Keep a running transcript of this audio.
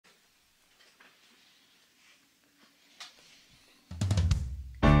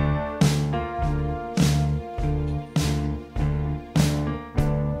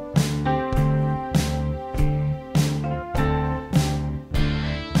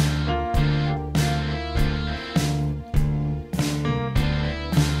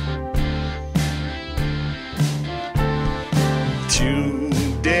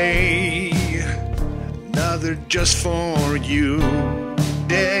just for you.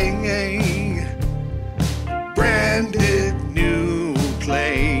 Day, branded new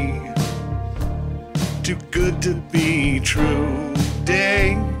clay, too good to be true.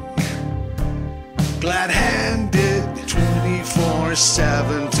 Day, glad-handed,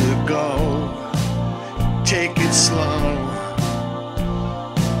 24/7 to go. Take it slow,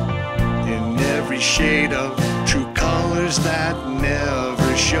 in every shade of true colors that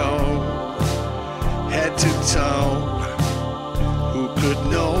never show. Head to toe, who could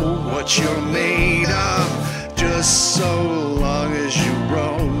know what you're made of? Just so long as you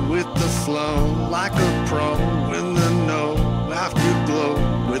roll with the flow, like a pro in the know. Afterglow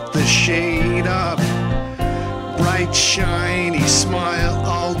with the shade up, bright shiny smile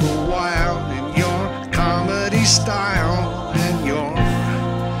all the while in your comedy style and your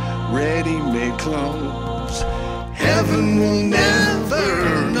ready-made clothes. Heaven will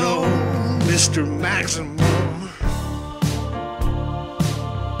never know, Mr. MAXIMO.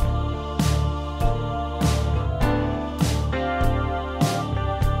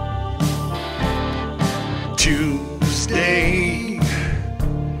 Tuesday,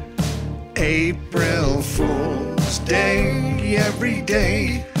 April Fool's Day. Every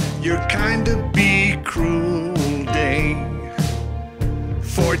day, you're kind of be cruel day.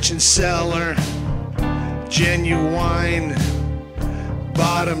 Fortune seller, genuine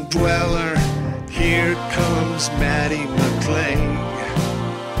bottom dweller. Here comes Maddie McClay.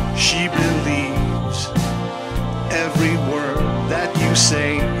 She believes every word that you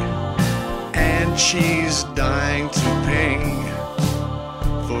say, and she's dying to pay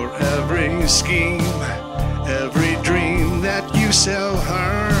for every scheme, every dream that you sell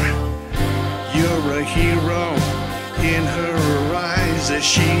her. You're a hero in her eyes as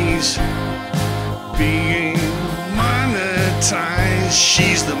she's being monetized.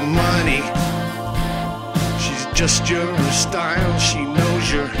 She's the money, she's just your style. She knows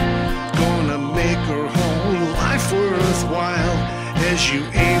you're gonna make her whole life worthwhile as you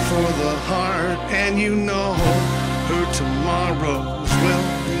aim for the heart, and you know her tomorrows will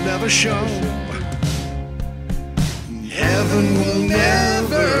never show. Heaven will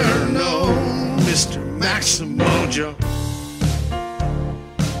never know, Mr. MAXIMO Joe.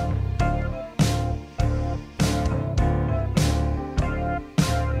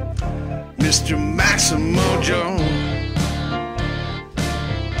 Mr. MAXIMO Joe.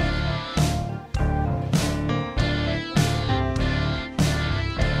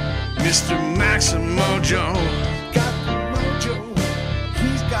 Mr. MAXIMO Joe. Got the mojo,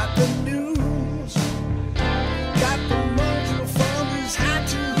 he's got the news. Got the mojo from his hat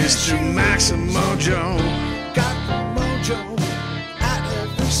to his Mr. MAXIMO Joe. Got the mojo at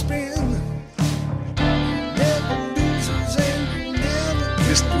every spin. Never loses and never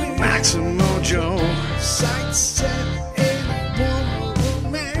Mr. MAXIMO Joe. Sight set, anyone or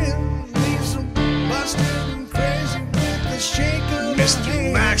man leaves him busted and crazy with the shake of Mr.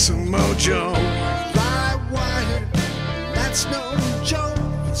 MAXIMO Joe. Fly wire, that's no joke.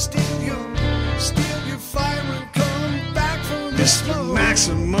 Steal your fire and come back from the Mr. smoke.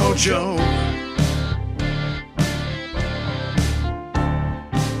 MAXIMO Joe.